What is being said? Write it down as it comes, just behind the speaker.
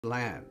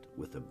land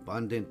with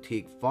abundant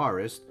teak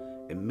forest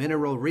and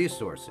mineral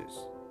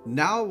resources.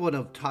 Now one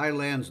of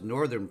Thailand's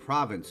northern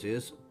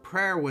provinces,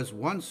 Phrae was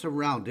once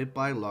surrounded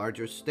by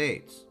larger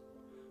states.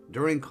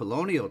 During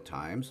colonial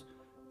times,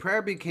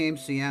 Phrae became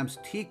Siam's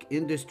teak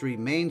industry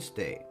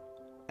mainstay,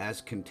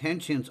 as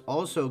contentions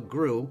also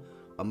grew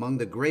among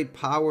the great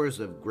powers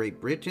of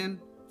Great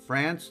Britain,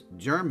 France,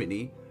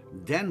 Germany,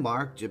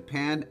 Denmark,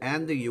 Japan,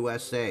 and the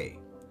USA.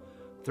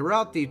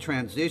 Throughout the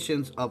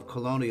transitions of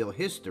colonial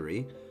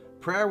history,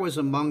 Phrae was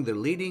among the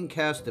leading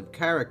cast of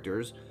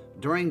characters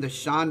during the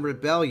Shan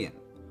Rebellion,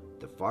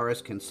 the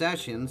forest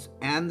concessions,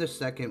 and the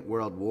Second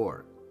World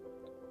War.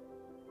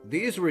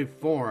 These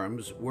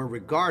reforms were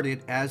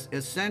regarded as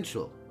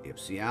essential if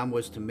Siam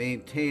was to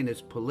maintain its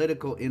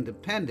political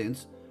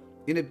independence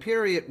in a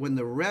period when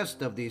the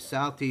rest of the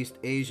Southeast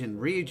Asian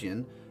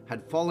region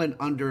had fallen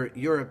under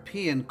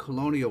European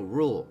colonial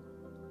rule.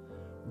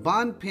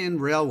 Baan Pin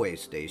Railway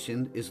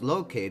Station is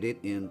located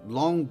in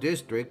Long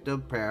District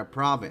of Phrae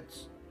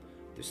Province.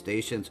 The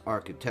station's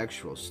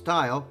architectural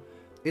style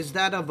is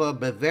that of a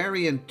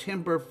Bavarian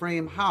timber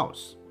frame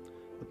house.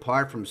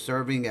 Apart from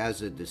serving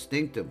as a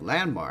distinctive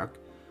landmark,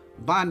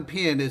 Baan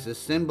Pin is a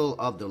symbol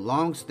of the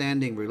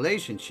long-standing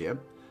relationship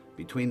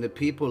between the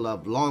people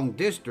of Long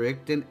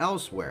District and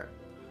elsewhere,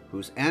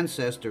 whose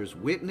ancestors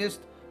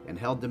witnessed and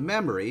held the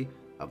memory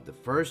of the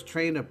first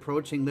train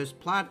approaching this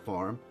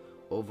platform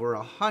over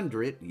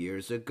 100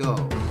 years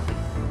ago.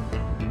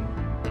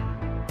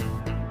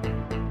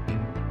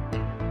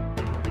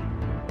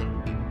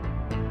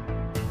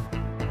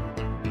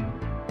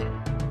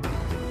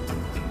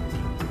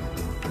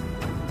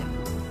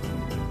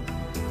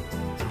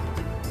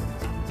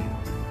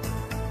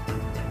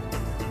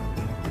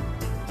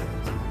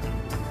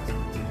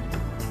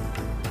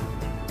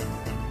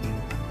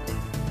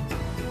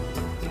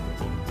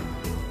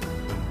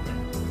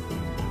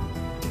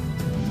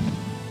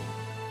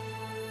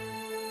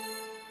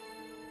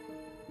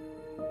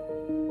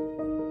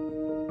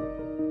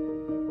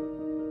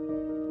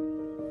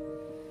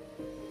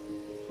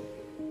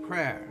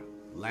 Phrae,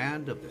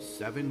 land of the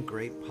seven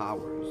great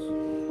powers.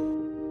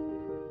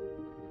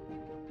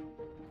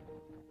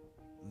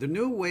 The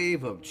new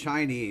wave of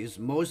Chinese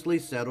mostly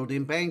settled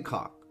in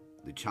Bangkok.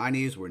 The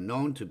Chinese were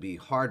known to be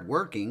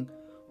hard-working,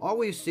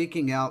 always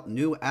seeking out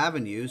new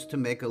avenues to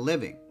make a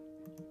living.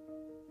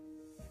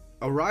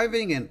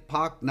 Arriving in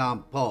Pak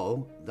Nam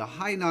Po, the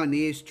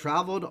Hainanese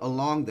traveled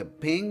along the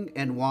Ping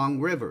and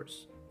Wang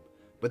rivers,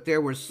 but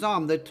there were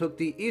some that took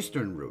the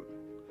eastern route,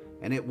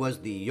 and it was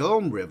the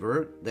Yom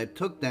River that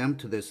took them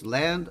to this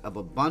land of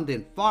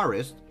abundant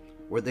forest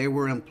where they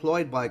were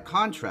employed by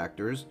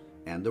contractors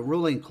and the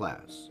ruling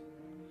class.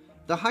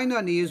 The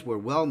Hainanese were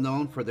well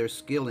known for their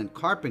skill in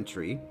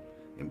carpentry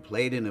and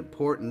played an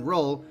important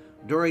role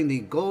during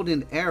the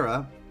golden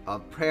era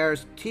of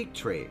Phrae's teak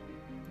trade.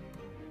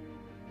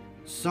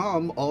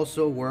 Some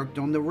also worked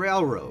on the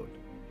railroad.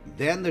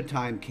 Then the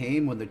time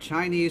came when the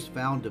Chinese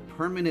found a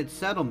permanent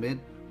settlement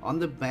on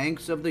the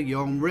banks of the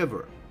Yom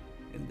River,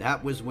 and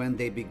that was when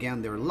they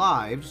began their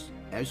lives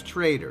as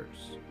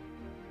traders.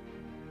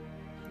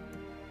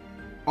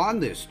 On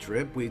this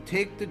trip, we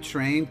take the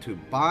train to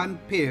Baan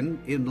Pin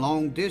in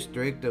Long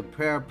District of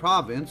Phrae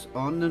Province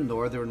on the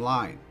Northern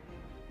Line.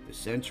 The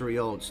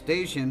century-old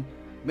station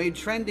made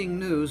trending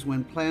news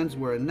when plans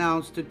were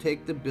announced to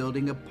take the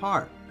building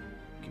apart.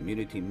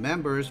 Community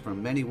members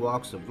from many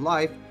walks of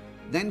life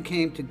then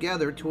came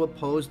together to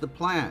oppose the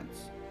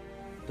plans.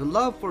 The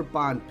love for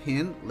Baan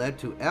Pin led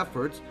to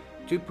efforts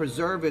to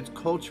preserve its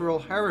cultural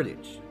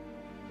heritage.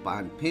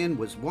 Baan Pin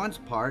was once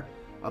part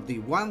of the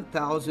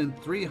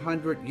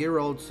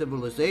 1,300-year-old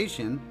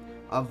civilization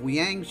of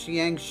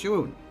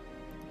Wiang-Xiang-Shun.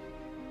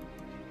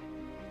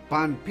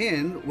 Baan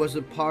Pin was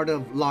a part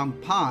of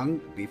Lampang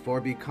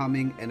before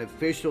becoming an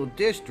official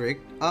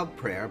district of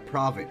Phrae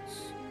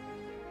Province.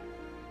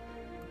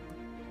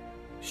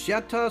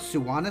 Sheta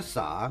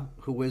Suwanasa,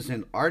 who is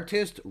an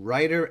artist,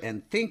 writer,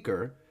 and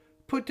thinker,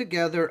 put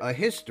together a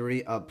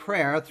history of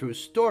Phrae through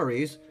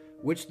stories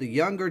which the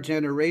younger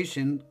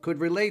generation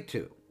could relate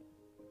to.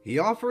 He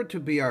offered to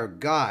be our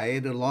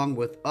guide along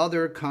with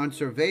other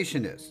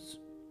conservationists.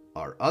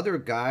 Our other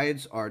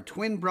guides are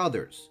twin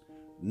brothers,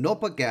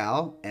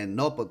 Nopagal and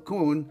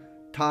Nopakun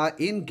Ta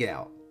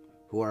Ingal,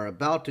 who are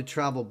about to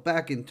travel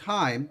back in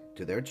time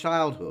to their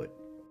childhood.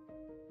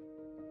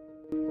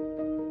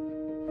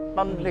 ต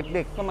อนเ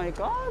ด็กๆสมัย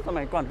ก่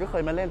อนก็เค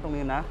ยมาเล่นตรง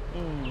นี้นะ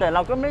แต่เร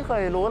าก็ไม่เค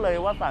ยรู้เลย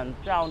ว่าศาล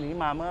เจ้านี้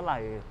มาเมื่อไหร่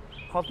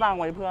เขาสร้าง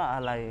ไว้เพื่ออ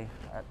ะไร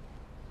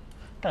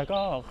แต่ก็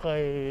เค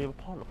ย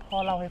พ่อ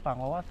เล่าให้ฟัง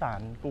ว่าศา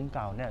ลกรุงเ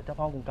ก่าเนี่ยเจ้า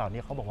พ่อกรุงเก่าเ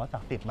นี่ยเขาบอกว่าศั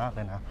กดิ์สิทธิ์มากเล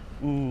ยนะ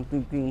จ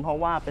ริงๆเพราะ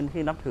ว่าเป็น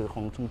ที่นับถือข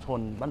องชุมชน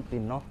บ้านปิ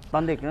นเนาะตอ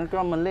นเด็กนั้นก็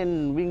มาเล่น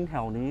วิ่งแถ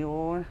วนี้โ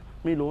อ้ย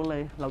ไม่รู้เล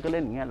ยเราก็เล่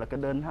นอย่างเงี้ยเราก็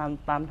เดินทาง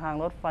ตามทาง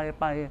รถไฟ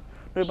ไป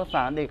ด้วยภาษ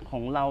าเด็กขอ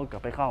งเรากับ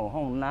ไปเข้าห้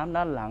องน้ำ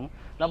ด้านหลัง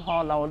แล้วพอ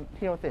เราเ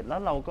ที่ยวเสร็จแล้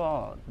วเราก็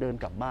เดิน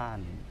กลับบ้าน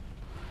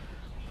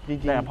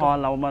แต่พอ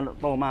เรามา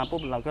โตมาปุ๊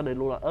บเราก็เลย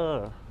รู้ว่า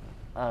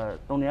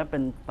ตรงนี้เป็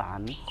นศา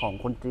ลของ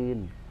คนจีน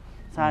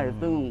ใช่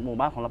ซึ่งหมู่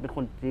บ้านของเราเป็นค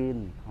นจีน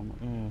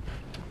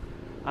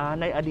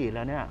ในอดีตแ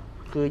ล้วเนี่ย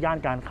คือย่าน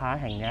การค้า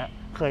แห่งนี้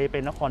เคยเป็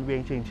นนครเวีย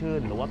งเชียงชื่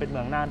นหรือว่าเป็นเมื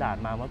องหน้าด่าน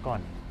มาเมื่อก่อ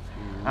น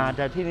แ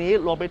ต่ทีนี้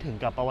รวมไปถึง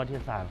กับประวัติ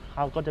ศาสตร์เข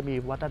าก็จะมี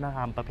วัฒนธร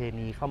รมประเพ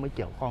ณีเข้ามาเ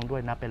กี่ยวข้องด้ว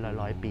ยนะเป็น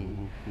ร้อยๆปี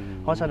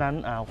เพราะฉะนั้น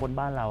คน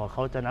บ้านเราเข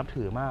าจะนับ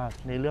ถือมาก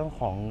ในเรื่อง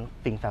ของ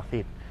สิ่งศักดิ์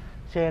สิทธิ์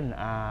เช่น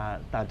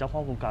ศาลเจ้าพ่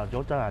อกรุงเก่าย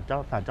กตัวอย่า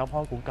งศาลเจ้าพ่อ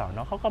กรุงเก่าเน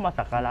าะเขาก็มา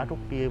สักการะทุ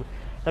กปี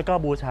แล้วก็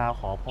บูชา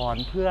ขอพร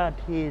เพื่อ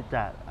ที่จ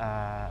ะ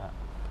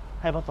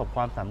ให้ประสบค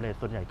วามสำเร็จ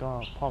ส่วนใหญ่ก็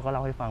พ่อก็เล่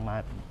าให้ฟังมา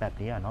แบบ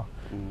นี้เนาะ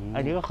อั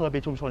นนี้ก็เคยเป็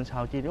นชุมชนชา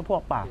วจีนก็พว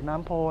กปากน้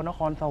ำโพนค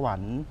รสวร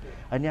รค์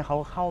อันนี้เขา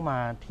เข้ามา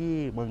ที่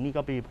เมืองนี้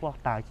ก็เป็นพวก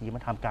ตาคีมา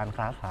ทำการ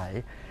ค้าขาย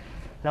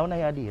แล้วใน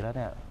อดีตแล้วเ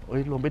นี่ย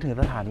รวมไปถึง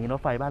สถานีรถ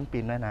ไฟบ้านปิ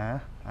นด้วยนะ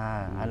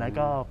อันนั้น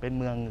ก็เป็น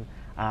เมือง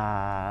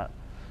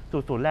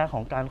ศูนย์แรกข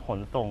องการขน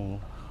ส่ง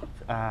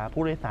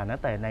ผู้โดยสารตั้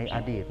งแต่ในอ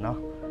ดีตเนาะ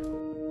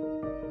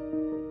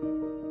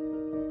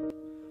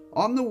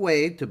On the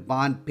way to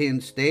Baan Pin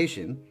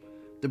Station,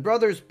 the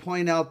brothers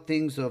point out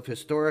things of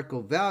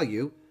historical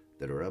value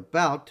that are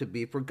about to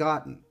be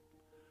forgotten.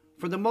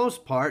 For the most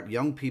part,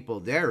 young people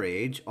their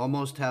age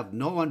almost have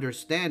no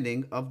understanding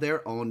of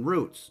their own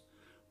roots,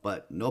 but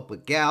Nopa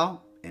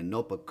Gal and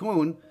Nopa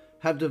Kun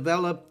have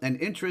developed an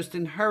interest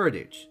in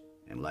heritage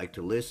and like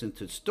to listen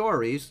to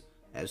stories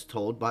as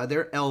told by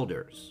their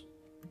elders.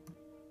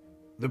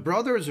 The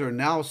brothers are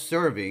now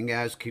serving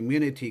as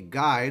community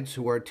guides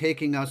who are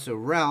taking us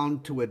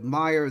around to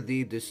admire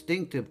the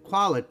distinctive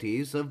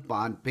qualities of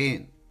Baan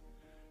Pin.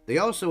 They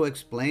also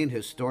explain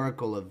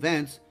historical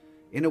events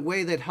in a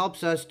way that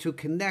helps us to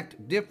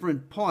connect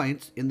different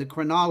points in the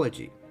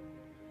chronology.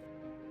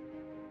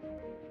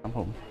 ครับผ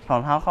มถอ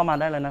นเท้าเข้ามา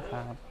ได้เลยนะค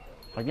รับ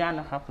ขออนุญาต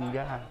นะครับคุณ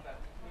ย่า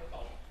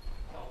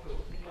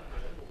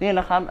นี่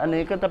นะครับอัน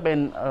นี้ก็จะเป็น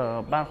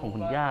บ้านของคุ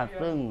ณย่า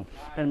ซึ่ง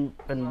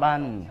เป็นบ้า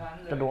น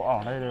จะดูออ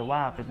กได้เลยว่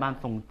าเป็นบ้าน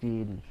ทรงจี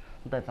น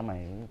ตั้งแต่สมั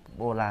ย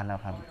โบราณแล้ว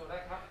ครับ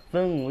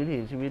ซึ่งวิถี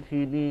ชีวิต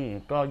ที่นี่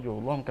ก็อยู่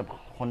ร่วมกับ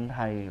คนไท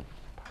ย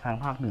ทาง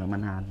ภาคเหนือมา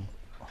นาน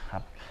ครั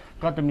บ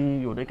ก็จะมี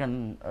อยู่ด้วยกัน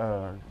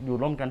อยู่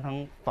ร่วมกันทั้ง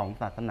สอง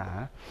ศาสนา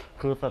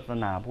คือศาส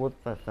นาพุทธ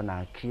ศาสนา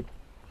คริสต์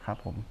ครับ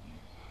ผม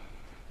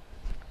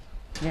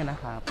นี่นะ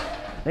ครับ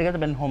นี่ก็จะ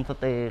เป็นโฮมส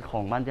เตย์ขอ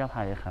งบ้านย่าไพ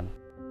ครับ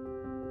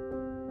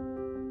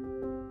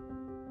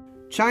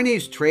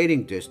Chinese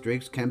trading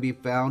districts can be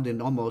found in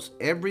almost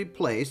every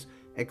place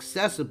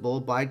accessible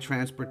by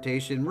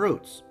transportation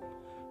routes.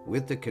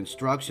 With the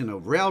construction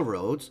of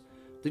railroads,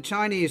 the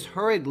Chinese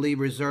hurriedly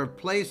reserved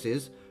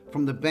places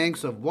from the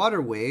banks of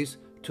waterways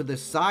to the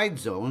side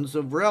zones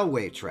of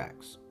railway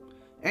tracks.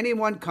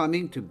 Anyone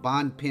coming to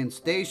Baan Pin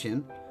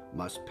Station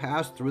must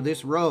pass through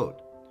this road.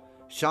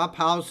 Shop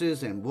houses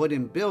and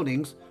wooden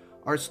buildings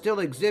are still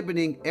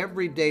exhibiting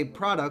everyday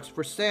products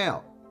for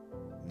sale.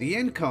 The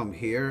income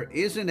here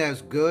isn't as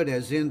good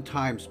as in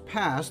times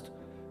past,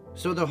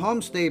 so the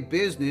homestay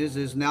business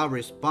is now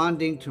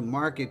responding to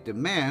market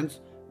demands,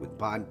 with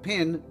Baan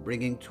Pin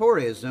bringing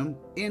tourism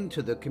into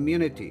the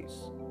communities.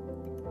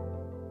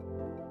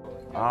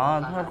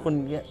 ถ้า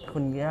คุ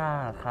ณย่า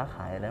ค้าข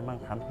ายอะไรบ้าง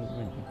ครับ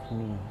ที่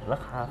นี่รา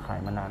คาขาย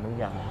มานานหรื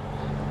อยัง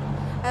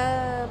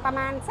ประม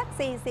าณสัก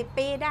40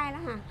 ปีได้แล้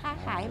วค่ะค้า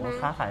ขายมา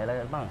ค้าขายอะไร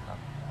บ้างครับ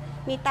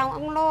มีเตา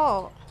อั้งโล่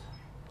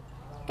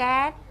แก๊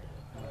ส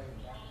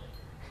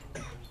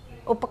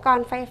อุปกร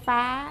ณ์ไฟฟ้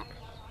า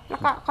แล้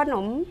วก็ขน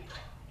ม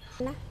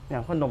นะอย่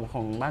างขนมข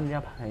องบ้านย่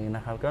าไพน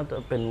ะครับก็จะ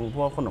เป็นพ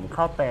วกขนม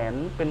ข้าวแตน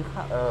เ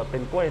ป็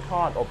นกล้วยท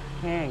อดอบ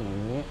แห้งอย่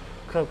างนี้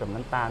เคลือบกับ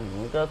น้ำตาลอย่าง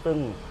นี้ก็ซึ่ง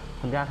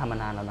คุณย่าทำมา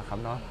นานแล้วนะครับ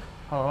เนาะ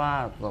เพราะว่า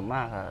ส่วนม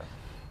าก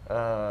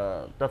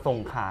จะส่ง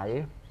ขาย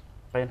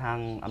ไปทาง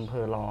อำเภ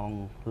อรอง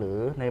หรือ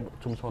ใน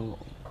ชุมชน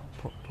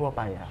ทั่วไ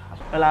ปครับ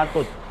เวลา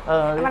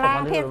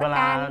เท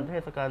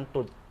ศกาลต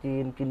รุษจี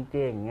นกินเจ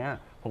อย่างเงี้ย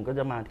ผมก็จ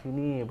ะมาที่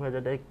นี่เพื่อจ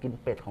ะได้กิน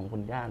เป็ดของคุ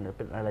ณย่าหรือเ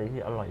ป็นอะไรที่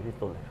อร่อยที่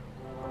สุดเลย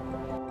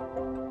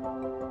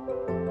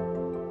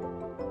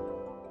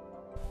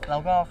เรา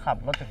ก็ขับ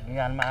รถจักร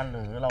ยานมาห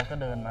รือเราก็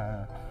เดินมา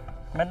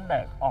แม้แต่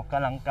ออกก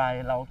ำลังกาย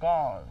เราก็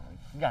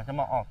อยากจะ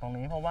มาออกตรง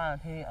นี้เพราะว่า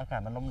ที่อากาศ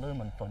มันร่มรื่นเ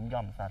หมือนสวนหย่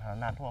อมสาธาร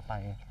ณะทั่วไป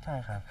ใช่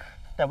ครับ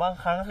แต่ว่า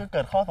ครั้งก็คือเ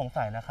กิดข้อสง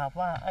สัยนะครับ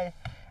ว่า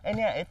ไ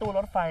อ้ตู้ร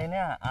ถไฟเ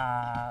นี่ย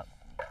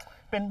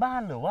เป็นบ้า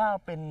นหรือว่า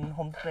เป็นโฮ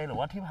มสเตย์หรือ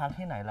ว่าที่พัก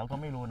ที่ไหนเราก็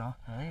ไม่รู้เนาะ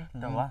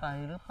แต่ว่าไป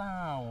หรือเปล่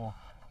า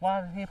ว่า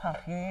ที่พัก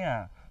ที่นี่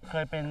เค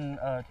ยเป็น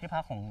ที่พั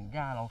กของ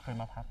ย่าเราเคย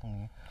มาพักตรง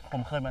นี้ผ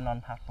มเคยมานอน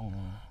พักตรง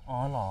นี้อ๋อ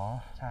เหรอ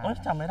ใช่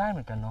จำไม่ได้เห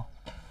มือนกันเนาะ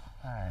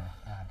ใช่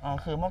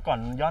คือเมื่อก่อน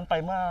ย้อนไป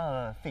เมื่อ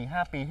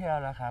 4-5 ปีที่แล้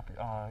วนะครับ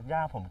ย่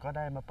าผมก็ไ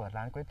ด้มาเปิด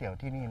ร้านก๋วยเตี๋ยว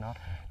ที่นี่เนาะ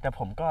แต่ผ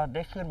มก็ไ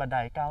ด้ขึ้นบันได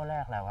ก้าวแร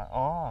กแล้ว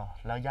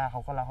แล้วย่าเข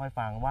าก็เล่าให้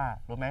ฟังว่า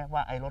รู้ไหมว่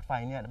าไอ้รถไฟ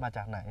เนี่ยมาจ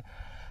ากไหน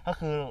ก็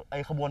คือไอ้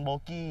ขบวนโบ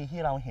กี้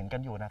ที่เราเห็นกั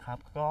นอยู่นะครับ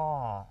ก็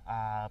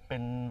เป็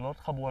นรถ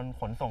ขบวน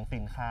ขนส่งสิ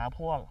นค้า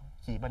พวก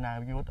ขีปนา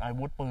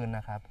วุธปืนน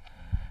ะครับ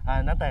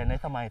ตั้งแต่ใน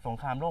สมัยสง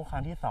ครามโลกครั้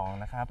งที่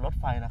2นะครับรถ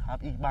ไฟนะครับ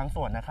อีกบาง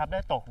ส่วนนะครับได้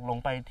ตกลง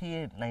ไปที่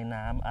ใน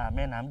น้ำแ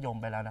ม่น้ำยม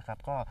ไปแล้วนะครับ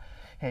ก็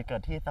เหตุเกิ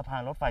ดที่สะพา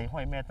นรถไฟห้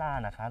วยแม่ต้า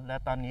นะครับและ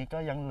ตอนนี้ก็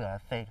ยังเหลือ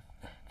เ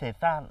ศษ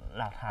ซาก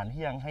หลักฐาน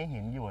ที่ยังให้เ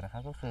ห็นอยู่นะครั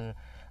บก็คือ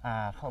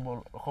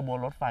ขบวน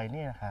รถไฟ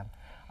นี่นะครับ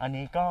อัน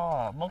นี้ก็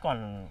เมื่อก่อน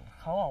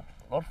เขาออก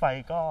รถไฟ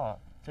ก็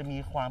จะมี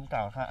ความเก่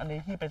าครับอันนี้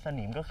ที่เป็นส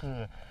นิมก็คือ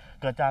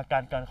เกิดจาก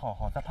การข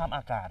องสภาพอ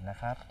ากาศนะ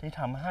ครับที่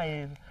ทำให้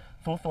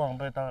ทรุดโทรม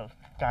ไป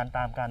ต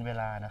ามการเว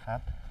ลานะครับ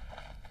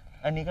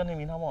อันนี้ก็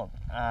มีทั้งหมด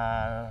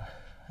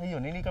ที่อ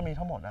ยู่นี่ก็มี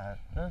ทั้งหมด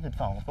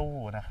12 ตู้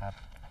นะครับ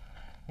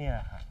เนี่ย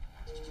ครับ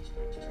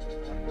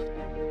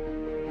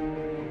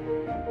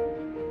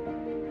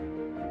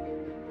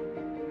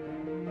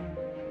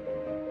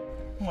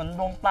เหมือน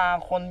ดวงตา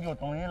คนอยู่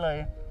ตรงนี้เลย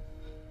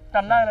จ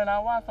ำได้เลยนะ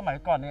ว่าสมัย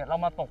ก่อนเนี่ยเรา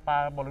มาตกปลา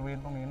บริเวณ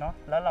ตรงนี้เนาะ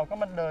แล้วเราก็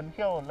มาเดินเ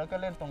ที่ยวแล้วก็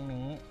เล่นตรง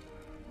นี้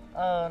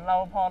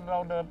พอเรา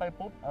เดินไป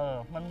ปุ๊บ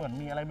มันเหมือน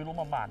มีอะไรไม่รู้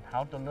มาบาดเท้า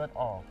จนเลือด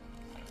ออก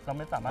เราไ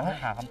ม่สามารถ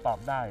หาคำตอบ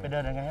ได้ไปเดิ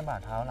นยังไงให้บา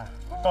ดเท้าล่ะ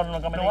ต้นมั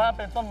นก็ไม่รู้ว่า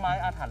เป็นต้นไม้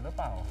อาถรรพ์หรือเ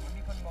ปล่า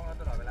มีคนมองเรา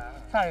ตลอดเวลา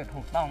ใช่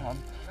ถูกต้องครับ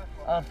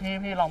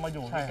พี่ลองมาอ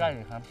ยู่ใกล้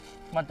ๆครับ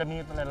มันจะมี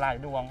หลาย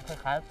ๆดวงค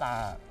ล้ายๆตา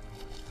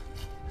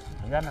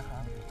ขออนุญาตนะครั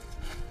บ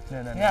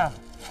เนี่ย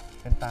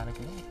เป็นตาเลย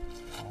พี่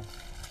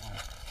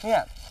เนี่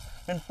ย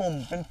เป็นปุ่ม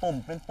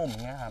อย่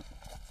างเงี้ยครับ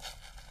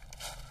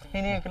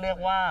ที่นี่ก็เรียก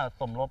ว่า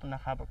สมรบน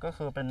ะครับก็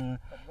คือเป็น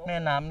แม่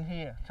น้ำ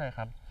ที่ใช่ค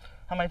รับ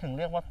ทำไมถึงเ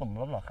รียกว่าสม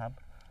รบหรอครับ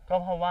ก็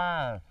เพราะว่า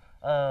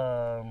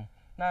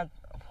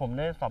ผมไ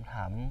ด้สอบถ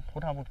ามผู้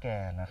เฒ่าผู้แก่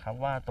นะครับ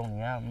ว่าตรง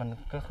นี้มัน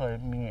ก็เคย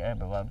มี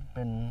แบบว่าเ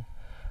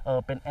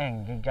ป็นแอ่ง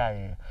ใหญ่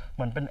ๆเห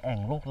มือนเป็นแอ่ง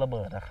ลูกระเ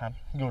บิดนะครับ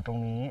อยู่ตรง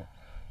นี้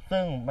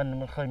ซึ่งมัน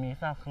เคยมี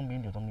ซากเครื่องบิน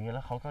อยู่ตรงนี้แล้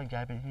วเขาก็ย้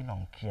ายไปที่หนอ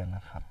งเขียนน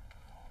ะครับ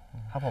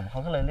ผมเข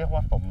าก็เลยเรียกว่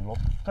าสมรบ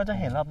ก็จะ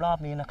เห็นรอบ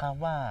ๆนี้นะครับ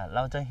ว่าเร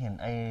าจะเห็น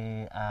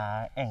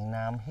แอ่ง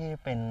น้ำที่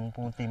เป็น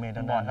ปูนซีเมนต์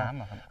บ่อน้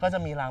ำก็จะ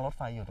มีรางรถไ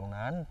ฟอยู่ตรง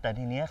นั้นแต่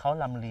ทีนี้เขา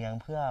ลำเลียง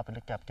เพื่อไป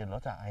เก็บร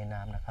ถจากไอ้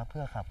น้ำนะครับเ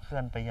พื่อขับเคลื่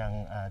อนไปยัง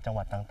จังห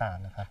วัดต่าง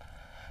ๆนะครับ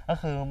ก็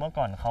คือเมื่อ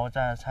ก่อนเขาจ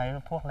ะใช้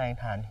พวกแรง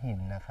ถ่านหิน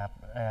นะครับ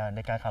ใน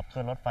การขับเคลื่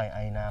อนรถไฟไ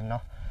อ้น้ำเนา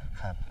ะ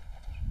ครับ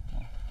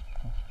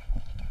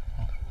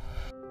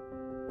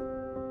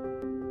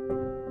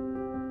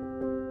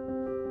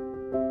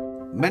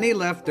Many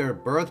left their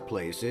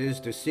birthplaces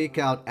to seek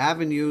out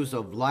avenues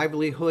of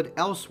livelihood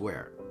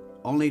elsewhere,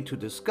 only to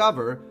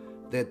discover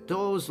that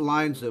those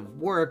lines of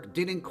work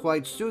didn't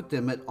quite suit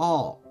them at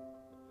all.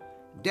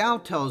 Dow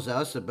tells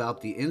us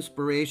about the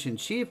inspiration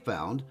she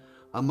found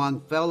among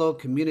fellow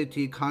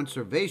community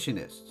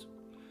conservationists.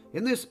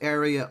 In this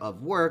area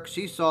of work,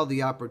 she saw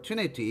the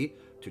opportunity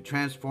to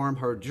transform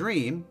her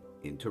dream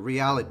into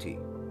reality.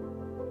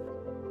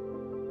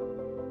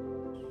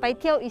 ไป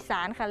เที่ยวอีส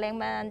านค่ะแรง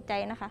บันดาลใจ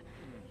นะคะ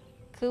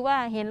คือว่า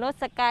เห็นรถ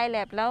สกายแล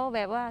บแล้วแบ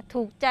บว่า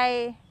ถูกใจ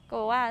ก็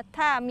ว่า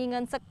ถ้ามีเงิ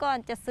นสักก้อน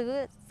จะซื้อ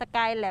สก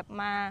ายแลบ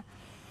มา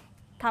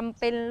ทำ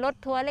เป็นรถ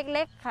ทัวร์เ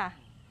ล็กๆค่ะ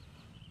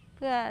เ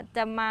พื่อจ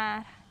ะมา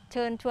เ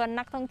ชิญชวน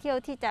นักท่องเที่ยว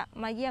ที่จะ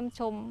มาเยี่ยม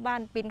ชมบ้า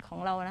นปินของ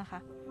เรานะคะ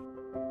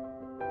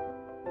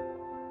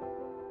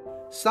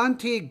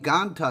Santi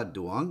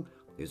Gantaduang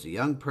is a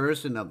young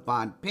person of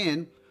Baan Pin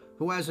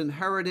who has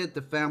inherited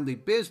the family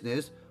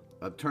business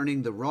of turning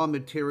the raw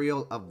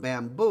material of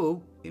bamboo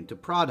into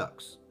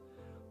products.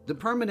 The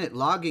permanent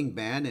logging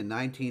ban in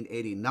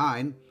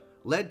 1989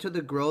 led to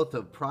the growth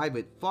of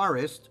private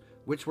forests,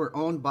 which were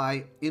owned by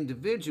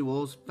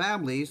individuals,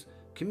 families,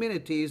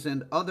 communities,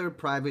 and other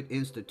private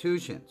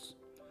institutions.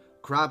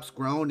 Crops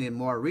grown in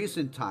more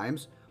recent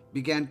times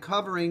began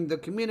covering the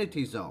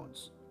community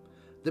zones.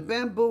 The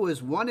bamboo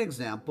is one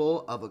example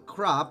of a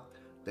crop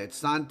that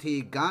Santi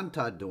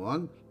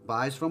Gantaduang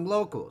buys from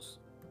locals.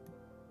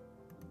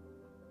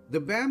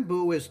 The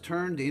bamboo is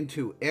turned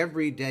into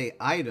everyday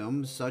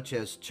items such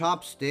as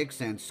chopsticks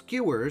and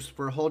skewers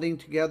for holding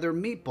together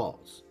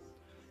meatballs.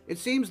 It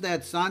seems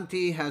that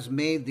Santi has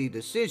made the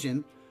decision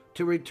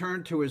to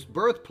return to his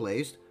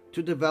birthplace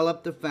to develop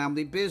the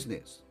family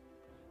business.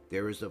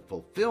 There is a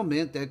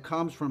fulfillment that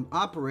comes from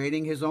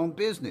operating his own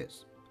business.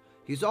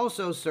 He's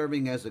also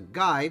serving as a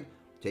guide,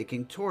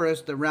 taking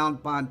tourists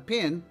around Baan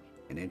Pin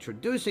and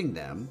introducing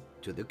them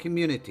to the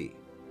community.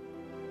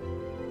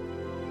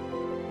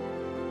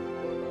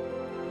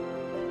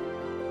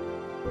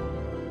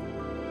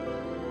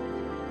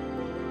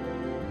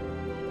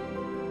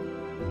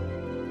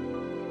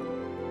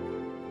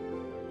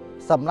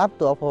 สำหรับ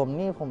ตัวผม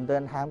นี่ผมเดิ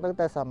นทางตั้งแ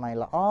ต่สมัย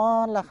ละอ่อ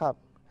นแล้วครับ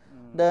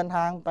เดินท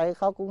างไปเ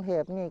ข้ากรุงเท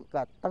พนี่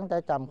ก็ตั้งแต่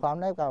จำความ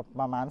ได้กับ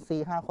ประมาณ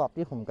 4-5 ขวบ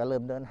ที่ผมก็เริ่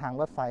มเดินทาง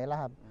รถไฟแล้ว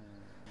ครับ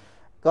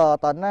ก็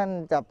ตอนนั้น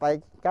จะไป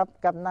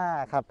กับหน้า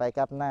ครับไป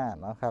กับหน้า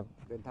เนาะครับ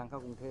เดินทางเข้า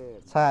กรุงเทพ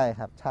ใช่ค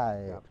รับใช่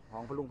ขอ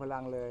งพลุงพลั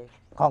งเลย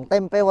ของเต็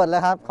มไปหมดเล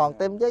ยครับของ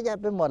เต็มเยอะแยะ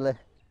ไปหมดเลย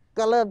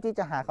ก็เริ่มที่จ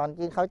ะหาของ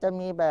กินเขาจะ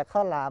มีแบกข้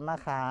าวหลามมา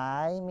ขา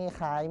ยมี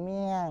ขายเ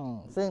มี่ยง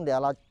ซึ่งเดี๋ยว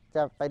เราจ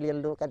ะไปเรียน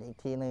รู้กันอีก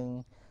ทีนึง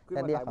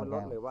ขึ้นมาขายบนร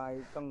ถหรือว่า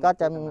ก็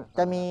จ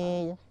ะมี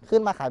ขึ้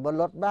นมาขายบน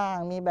รถบ้าง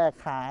มีแบก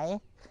ขาย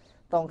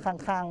ตรงข้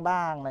างๆ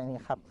บ้างอะไร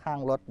นี่ครับข้าง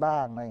รถบ้า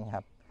งอะไรนี่ค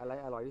รับอะไร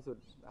อร่อยที่สุด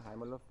อาหาร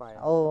บนรถไฟ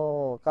โอ้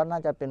ก็น่า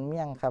จะเป็นเ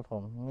มี่ยงครับผ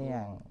มเมี่ย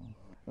ง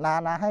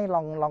นะให้ล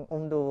องอ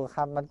มดูค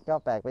รับมันก็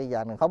แปลกไปอย่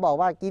างหนึ่งเขาบอก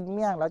ว่ากินเ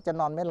มี่ยงแล้วจะ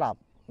นอนไม่หลับ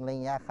อะไร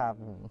เงี้ยครับ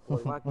ผ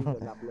มว่ากินจ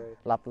ะหลับเลย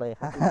หลับเลย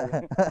ครับ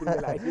กินไป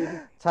หลายที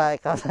ใช่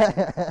ครับ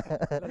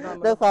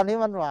ด้วยความที่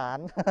มันหวาน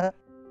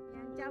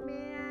เจ้าเมี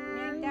ย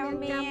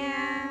เมีย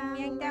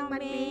งจังมั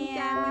นปีเ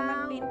จ้ามั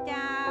นปีเ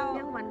จ้า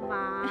ยังหวานหว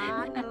า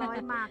นอร่อย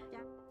มากจ้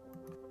ะ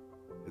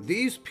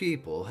These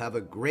people have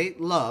a great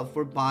love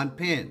for Baan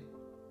Pin,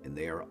 and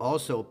they are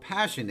also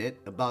passionate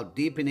about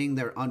deepening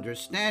their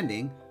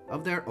understanding of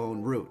their own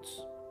roots.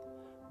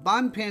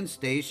 Baan Pin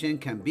Station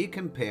can be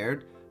compared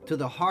to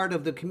the heart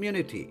of the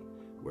community,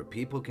 where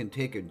people can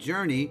take a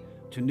journey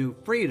to new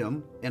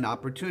freedom and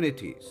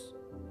opportunities.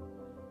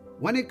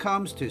 When it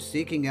comes to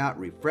seeking out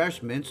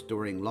refreshments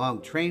during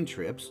long train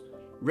trips,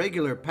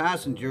 regular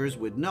passengers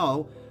would know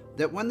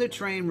that when the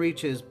train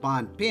reaches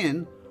Baan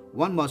Pin,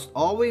 one must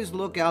always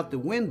look out the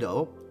window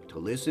to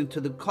listen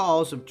to the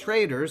calls of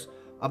traders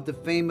of the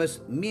famous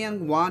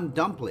Miang Wan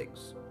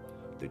dumplings.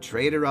 The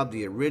trader of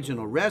the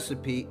original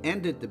recipe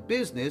ended the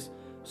business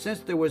since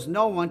there was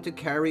no one to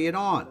carry it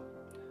on,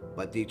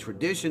 but the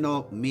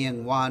traditional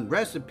Miang Wan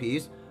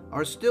recipes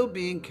are still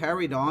being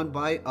carried on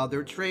by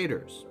other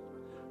traders.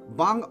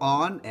 Bang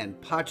On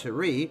and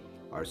Pachari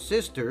are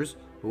sisters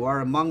who are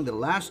among the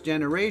last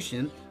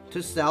generation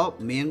to sell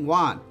Miang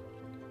Wan.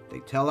 They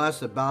tell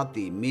us about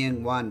the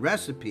Miang Wan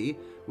recipe,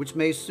 which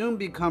may soon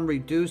become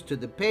reduced to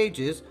the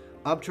pages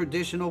of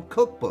traditional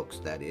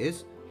cookbooks, that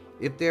is,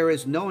 if there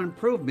is no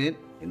improvement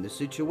in the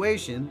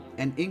situation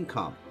and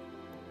income.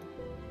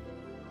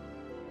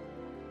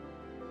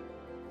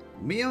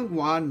 Miang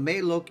Wan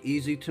may look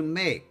easy to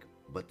make,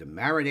 but the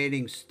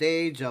marinating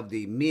stage of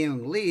the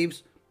miang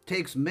leaves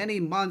takes many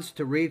months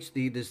to reach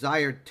the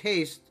desired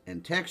taste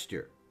and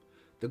texture.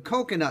 The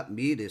coconut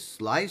meat is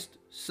sliced,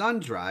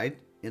 sun-dried,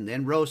 and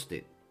then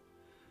roasted.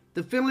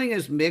 The filling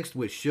is mixed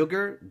with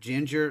sugar,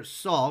 ginger,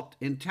 salt,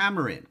 and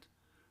tamarind.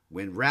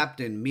 When wrapped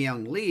in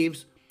miang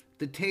leaves,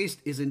 the taste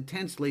is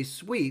intensely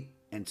sweet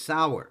and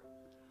sour.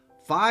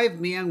 5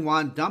 Miang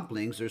Wan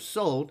dumplings are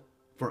sold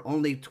for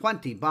only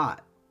 20 baht.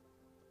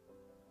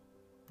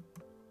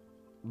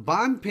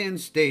 Baan Pin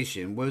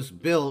Station was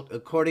built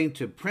according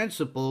to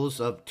principles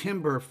of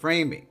timber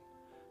framing.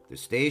 The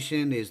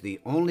station is the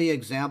only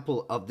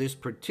example of this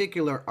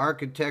particular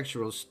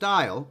architectural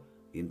style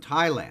in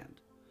Thailand.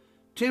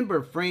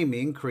 Timber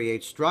framing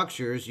creates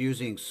structures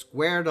using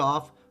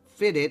squared-off,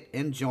 fitted,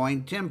 and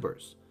joined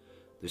timbers.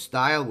 The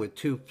style with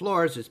 2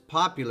 floors is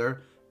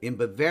popular in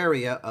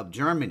Bavaria of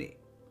Germany.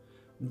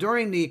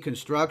 During the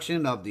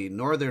construction of the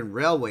Northern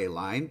Railway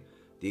Line,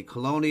 the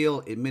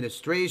colonial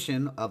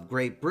administration of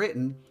Great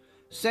Britain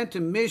sent a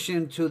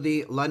mission to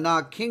the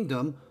Lanna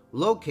Kingdom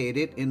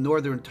located in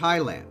northern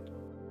Thailand.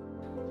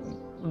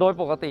 โดย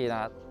ปกติน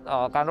ะ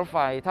การรถไฟ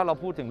ถ้าเรา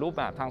พูดถึงรูป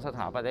แบบทางสถ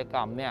าปัตยกร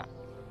รมเนี่ย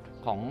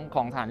ข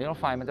องสถานีรถ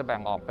ไฟมันจะแบ่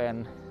งออกเ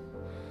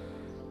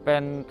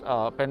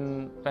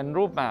ป็น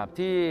รูปแบบ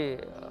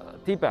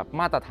ที่แบบ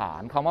มาตรฐา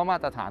นคำว่ามา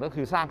ตรฐานก็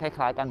คือสร้างค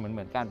ล้ายๆกันเห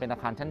มือนกันเป็นอา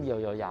คารชั้นเดียว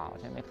ยาวๆ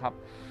ใช่ไหมครับ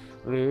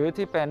หรือ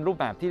ที่เป็นรูป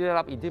แบบที่ได้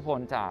รับอิทธิพล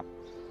จาก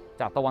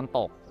ตะวันต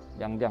ก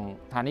อย่าง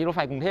สถานีรถไฟ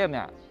กรุงเทพเ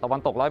นี่ยตะวัน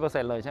ตก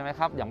 100% เลยใช่ไหมค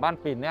รับอย่างบ้าน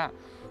ปินเนี่ย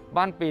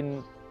บ้านปิน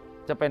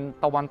จะเป็น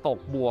ตะวันตก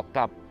บวก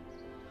กับ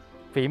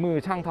ฝีมือ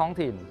ช่างท้อง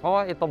ถิ่นเพราะว่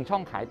าตรงช่อ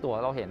งขายตั๋ว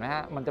เราเห็นไหมฮ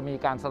ะมันจะมี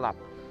การ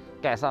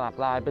แกะสลัก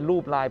ลายเป็นรู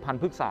ปลายพัน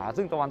ธุ์พฤกษา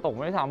ซึ่งตะวันตกไ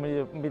ม่ทำ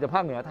มีแต่ภ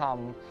าคเหนือทำ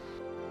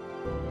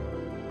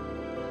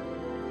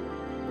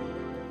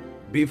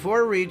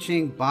Before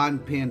reaching Baan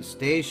Pin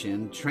Station,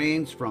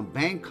 trains from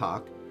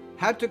Bangkok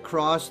had to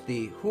cross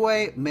the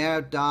Phrae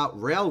Mer Da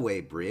Railway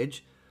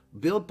Bridge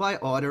built by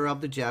order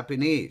of the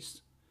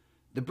Japanese.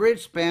 The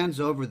bridge spans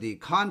over the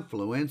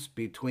confluence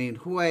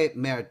between Phrae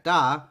Mer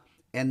Da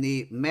and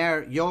the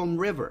Mer Yom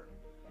River.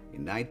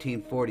 In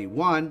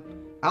 1941,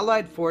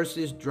 Allied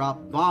forces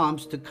dropped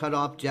bombs to cut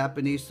off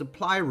Japanese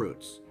supply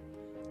routes.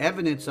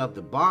 Evidence of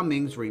the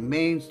bombings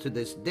remains to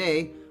this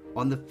day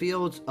on the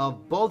fields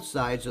of both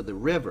sides of the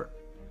river.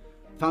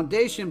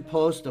 Foundation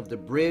posts of the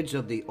bridge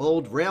of the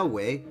old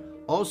railway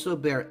also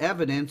bear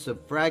evidence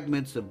of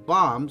fragments of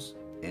bombs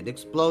and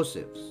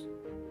explosives.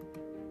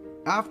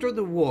 After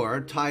the war,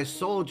 Thai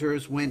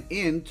soldiers went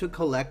in to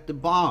collect the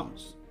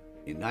bombs.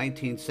 In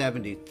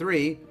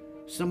 1973,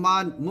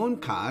 Saman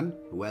Munkan,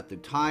 who at the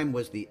time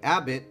was the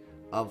abbot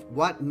of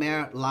Wat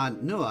Mer Lan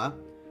Nua,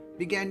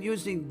 began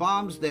using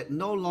bombs that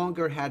no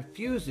longer had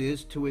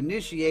fuses to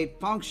initiate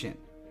function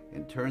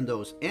and turned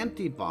those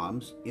empty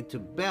bombs into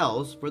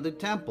bells for the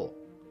temple.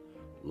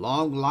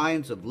 Long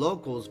lines of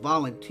locals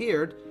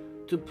volunteered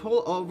to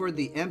pull over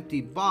the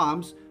empty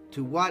bombs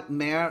to Wat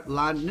Mer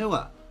Lan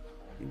Nua.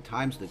 In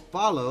times that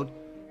followed,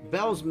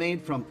 bells made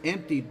from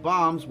empty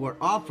bombs were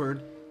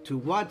offered to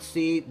Wat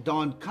Si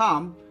Don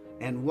Kam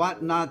and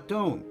Wat Na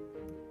Tun.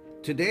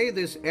 Today,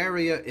 this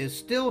area is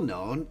still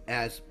known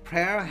as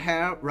Phrae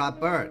Har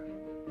Rabert,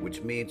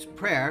 which means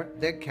prayer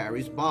that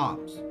carries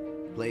bombs,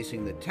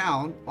 placing the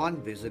town on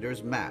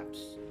visitors' maps.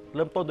 เ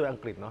ริ่มต้นโดยอัง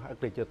กฤษเนาะอัง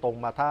กฤษจะตรง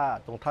มา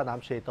ตรงท่าน้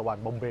ำเชตวัน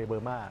บอมเบย์เบอ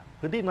ร์มา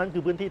พื้นที่นั้นคื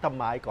อพื้นที่ทำ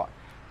ไม้ก่อน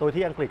โดย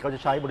ที่อังกฤษเขาจะ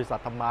ใช้บริษัท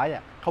ทำไม้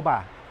เข้ามา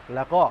แ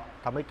ล้วก็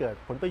ทำให้เกิด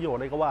ผลประโยชน์อ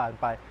ะไรก็ว่า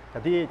ไปแต่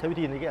ที่ใช้วิ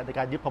ธีนี้ใน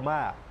การยึดพม่า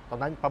ตอน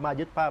นั้นพม่า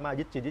ยึด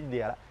ยึดจีนยึดอินเ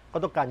ดียแล้วก็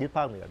ต้องการยึดภ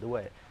าคเหนือด้ว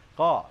ย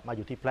ก็มาอ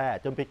ยู่ที่แพร่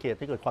จนเป็นเกต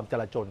ที่เกิดความจ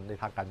ลาจลใน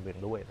ทางการเมือง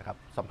ด้วยนะครับ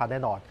สัมพันธ์แ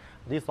น่นอน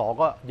ที่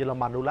2ก็เยอร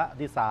มันรู้ละ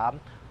ที่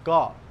3ก็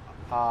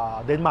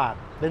เดนมาร์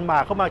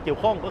กเข้ามาเกี่ยว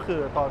ข้องก็คือ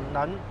ตอน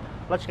นั้น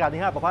รัชกาล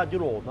ที่ 5 ประพาสยุ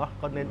โรปเนาะ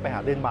ก็เน้นไปหา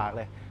เดนมาร์กเ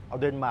ลยเอา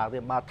เดนมาร์กเ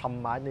นี่ยมาทำ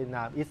ไม้ในน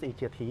าม East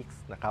Asia Teaks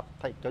นะครับ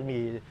จะมี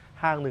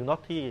ห้างหนึ่งเนาะ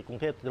ที่กรุง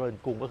เทพเจริญ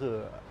กรุงก็คือ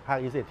ห้าง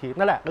East Asia Teaks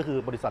นั่นแหละก็คือ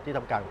บริษัทที่ท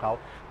ำการของเขา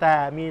แต่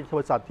มีบ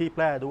ริษัทที่แพ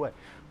ร่ด้วย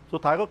สุ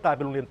ดท้ายก็กลายเ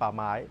ป็นโรงเรียนป่าไ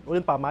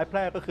ม้แพ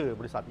ร่ก็คือ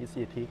บริษัท East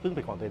Asia Teaks ซึ่งเ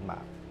ป็นของเดนมา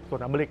ร์กส่ว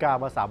นอเมริกา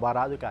มา3 วาร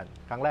ะด้วยกัน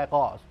ครั้งแรก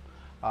ก็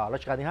รั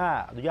ชกาลที่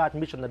 5อนุญาต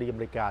มิชชันนารีอเ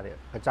มริกาเนี่ย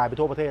กระจายไป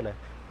ทั่วประเทศเลย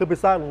เพื่อไป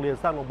สร้างโรงเรียน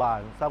สร้างโรงพยาบาล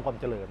สร้างความ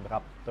เจริญนะค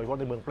รับโดยเฉพาะ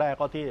ในเมืองแพร่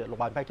ก็ที่โรงพ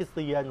ยาบาลแพร่คริสเ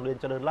ตียนโรงเรียน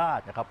เจริญราษ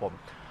ฎร์นะครับผม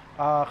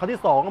ครั้ง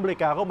ที่2อเมริ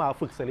กาเข้ามา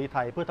ฝึกเสรีไท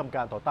ยเพื่อทำก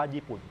ารต่อต้าน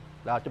ญี่ปุ่น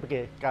แล้วจะเป็น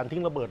การทิ้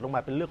งระเบิดลงม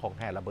าเป็นเรื่องของ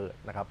แห่ระเบิด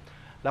นะครับ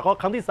แล้วก็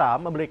ครั้งที่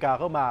3อเมริกา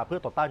เข้ามาเพื่อ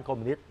ต่อต้านคอม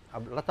มิวนิสต์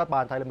รัฐบา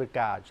ลไทยอเมริก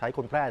าใช้ค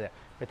นแพร่เนี่ย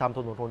ไปทำถ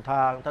นนหนท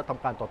างถ้าท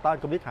ำการต่อต้าน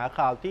คอมมิวนิสต์หา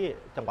ข่าวที่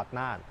จังหวัด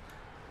น่าน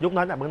ยุค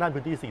นั้นเมืองน่าน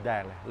พื้นที่สีแด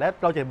งเลยและ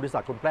เราจะเห็นบริษั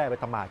ทคนแพร่ไป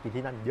ทำมากิน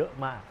ที่นั่นเยอะ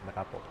มากนะค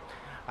รับผม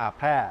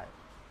แพร่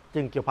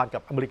จึงเกี่ยวพันกั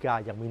บอเมริกา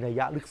อย่างมีนัย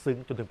ยะลึกซึ้ง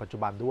จนถึงปัจจุ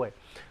บันด้วย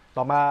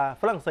ต่อมา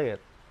ฝรั่งเศส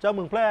เจ้าเ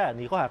มืองแพร่ห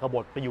นีข้อหากบ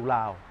ฏไปอยู่ล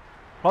าว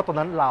เพราะตอน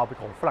นั้นลาวเป็น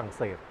ของฝรั่งเ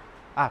ศส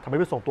ทำไม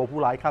ไม่ส่งตัวผู้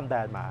ร้ายข้ามแด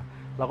นมา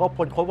เราก็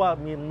พบว่า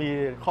มี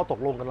ข้อตก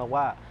ลงกันแล้ว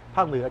ว่าภ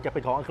าคเหนือจะเป็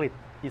นของอังกฤษ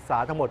อีสา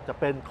นทั้งหมดจะ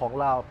เป็นของ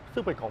ลาว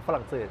ซึ่งเป็นของฝ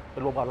รั่งเศสเป็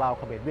นรวมกับลาวเ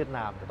ขมรเวียดน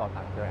ามในตอน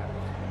นั้นด้วยครับ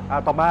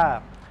ต่อมา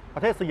ปร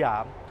ะเทศสยา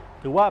ม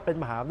ถือว่าเป็น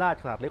มหาอำนาจ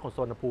ขนาดเล็กของสุ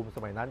วรรณภูมิส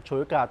มัยนั้นฉวย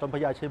โอกาสตอนพ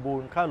ญาชัยบู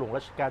รณ์ข้าหลวง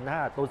รัชกาลที่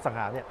 5โดนสังห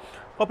ารเนี่ย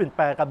ก็เปลี่ยนแป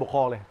ลงการปกคร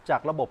องเลยจา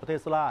กระบบประเทศ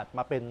ราชม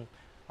าเป็น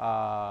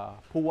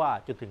ผู้ว่า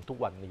จนถึงทุก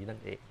วันนี้นั่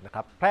นเองนะค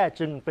รับแพร่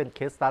จึงเป็นเค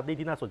สสตั๊ดดี้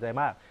ที่น่าสนใจ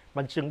มาก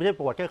มันจึงไม่ใช่ป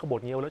ระวัติแค่ขบฏ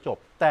เงี้ยวแล้วจบ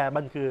แต่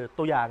มันคือ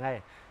ตัวอย่างไง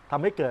ท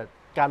ำให้เกิด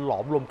การหลอ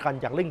มรวมกัน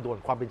อย่างเร่งด่วน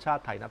ความเป็นชา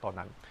ติไทยณตอน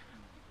นั้น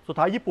สุด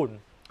ท้ายญี่ปุ่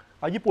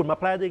นมา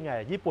แพร่ได้ไง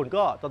ญี่ปุ่น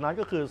ก็ตอนนั้น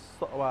ก็คือ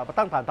มา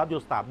ตั้งฐานทัพอ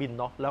ยู่สนามบิน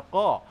เนาะแล้ว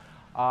ก็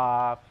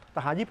ท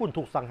หารญี่ปุ่น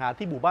ถูกสังหาร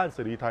ที่หมู่บ้านเส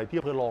รีไทยที่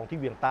อำเภอรองที่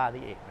เวียงต้า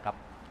นี่เองนะครับ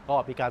ก็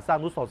มีการสร้าง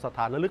อนุสรณ์สถ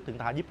านระลึกถึง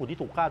ทหารญี่ปุ่นที่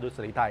ถูกฆ่าโดยเส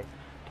รีไทย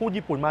ทูต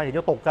ญี่ปุ่นมาเห็นจ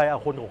ะตกใจเอา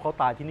คนของเขา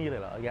ตายที่นี่เล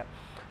ยเหรออย่างเงี้ย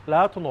แล้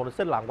วถนนเ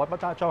ส้นหลังวัดพร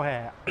ะธาตุเจ้าแฮ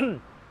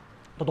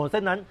ถนนเ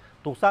ส้นนั้น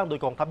ถูกสร้างโดย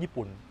กองทัพญี่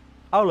ปุ่น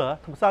เอาเหรอ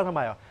สร้างทำไ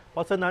มเพร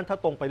าะเส้นนั้นถ้า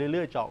ตรงไปเ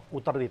รื่อยๆจากอุ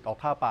ตรดิตถ์ออก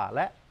ท่าป่าแ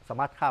ละสา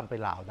มารถข้ามไป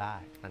ลาวได้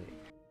นั่นเอง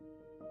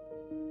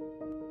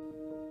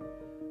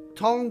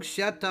Tong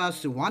Sheta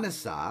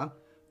Suwanasa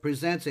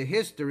presents a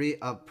history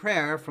of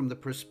prayer from the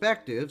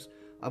perspectives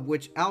of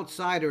which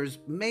outsiders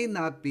may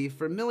not be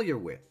familiar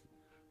with.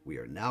 We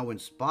are now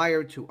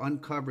inspired to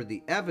uncover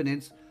the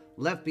evidence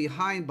left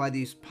behind by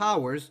these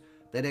powers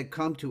that had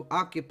come to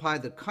occupy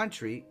the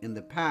country in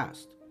the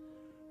past.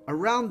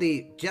 Around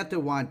the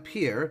Jettawan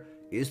Pier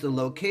is the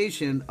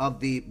location of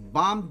the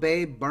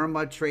Bombay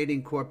Burma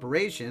Trading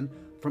Corporation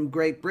from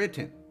Great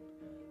Britain.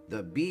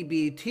 The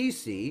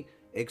BBTC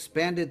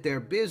expanded their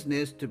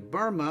business to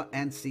Burma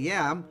and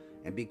Siam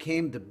and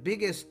became the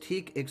biggest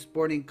teak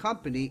exporting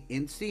company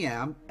in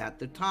Siam at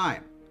the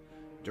time.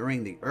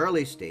 During the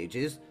early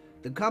stages,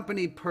 the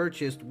company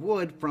purchased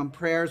wood from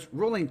Phrae's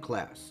ruling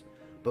class,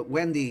 but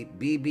when the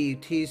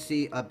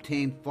BBTC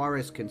obtained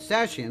forest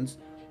concessions,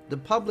 the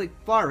public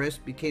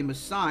forest became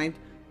assigned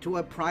to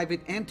a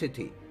private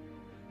entity.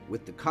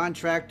 With the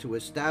contract to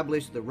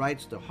establish the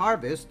rights to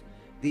harvest,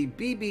 the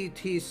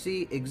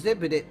BBTC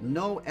exhibited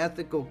no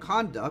ethical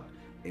conduct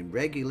in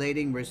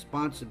regulating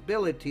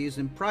responsibilities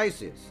and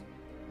prices,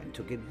 and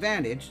took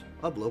advantage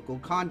of local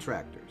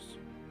contractors.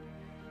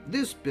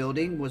 This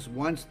building was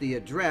once the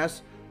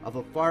address of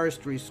a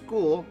forestry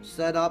school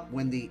set up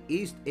when the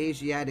East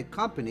Asiatic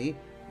Company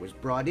was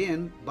brought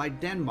in by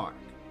Denmark.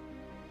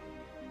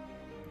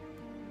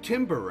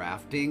 Timber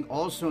rafting,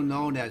 also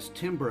known as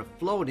timber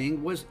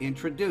floating, was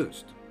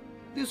introduced.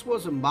 This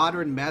was a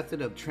modern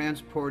method of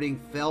transporting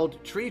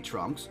felled tree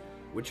trunks,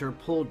 which are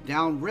pulled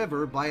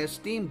downriver by a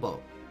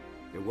steamboat.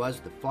 There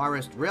was the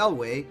forest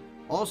railway,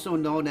 also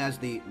known as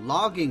the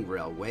logging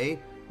railway,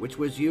 which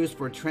was used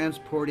for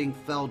transporting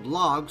felled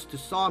logs to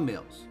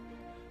sawmills.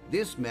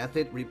 This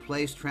method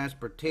replaced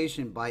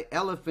transportation by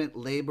elephant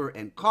labor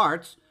and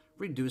carts,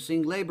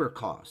 reducing labor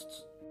costs.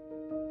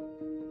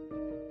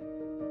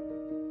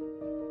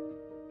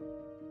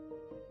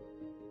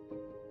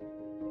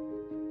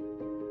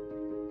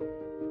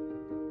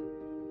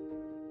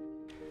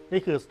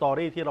 นี่คือสตอ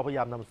รี่ที่เราพยาย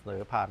ามนำเสน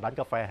อผ่านร้าน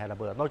กาแฟแฮร์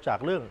เบิร์ดนอกจาก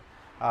เรื่อง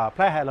แพ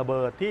ร่แฮร์เบิ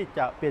ร์ดที่จ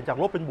ะเปลี่ยนจาก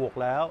ลบเป็นบวก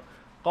แล้ว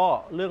ก็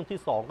เรื่องที่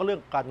2ก็เรื่อ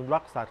งการ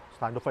รักษาส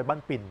ถานรถไฟบ้า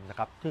นปิ่นนะ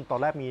ครับซึ่งตอน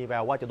แรกมีแว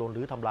วว่าจะโดน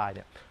รื้อทำลายเ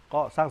นี่ยก็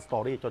สร้างสตอ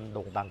รี่จนโ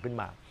ด่งดังขึ้น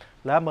มา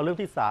แล้วมาเรื่อง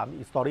ที่3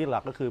อีกสตอรี่หลั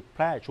กก็คือแพ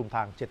ร่ชุมท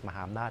าง7มห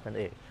าอำนาจนั่น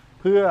เอง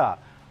เพื่อ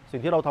สิ่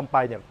งที่เราทำไป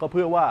เนี่ยก็เ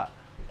พื่อว่า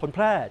คนแพ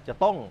ร่จะ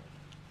ต้อง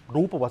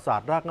รู้ประวัติศาส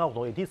ตร์รากเหง้าของ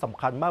ตัวเองที่ส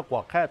ำคัญมากกว่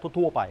าแค่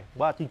ทั่วๆไป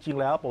ว่าจริงๆ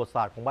แล้วประวัติศ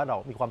าสตร์ของบ้านเรา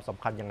มีความส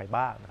ำคัญยังไง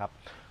บ้างนะครับ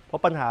เพรา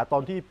ะปัญหาตอ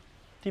น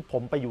ที่ผ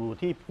มไปอยู่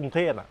ที่กรุงเท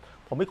พ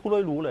ผมไม่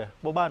รู้เลย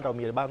ว่าบ้านเรา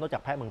มีอะไรบ้างนอกจา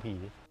กแพะเมืองผี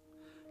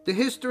The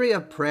history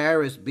of prayer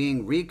is being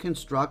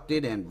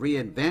reconstructed and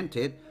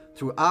reinvented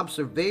through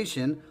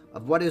observation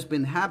of what has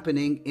been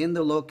happening in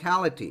the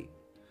locality.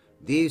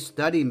 These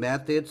study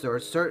methods are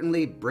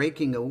certainly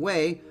breaking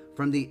away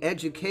from the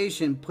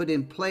education put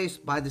in place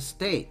by the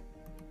state.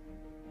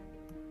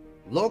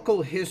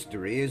 Local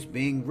history is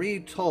being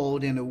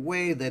retold in a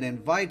way that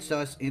invites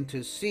us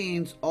into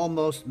scenes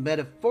almost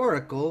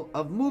metaphorical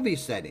of movie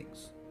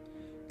settings.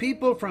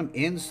 People from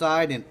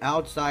inside and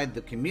outside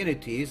the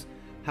communities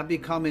have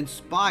become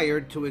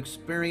inspired to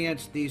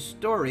experience these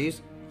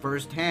stories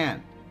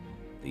firsthand.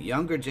 The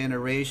younger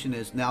generation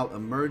is now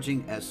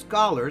emerging as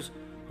scholars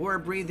who are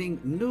breathing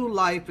new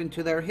life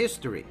into their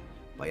history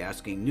by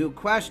asking new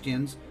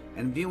questions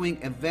and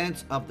viewing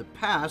events of the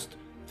past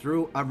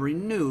through a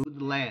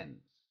renewed lens.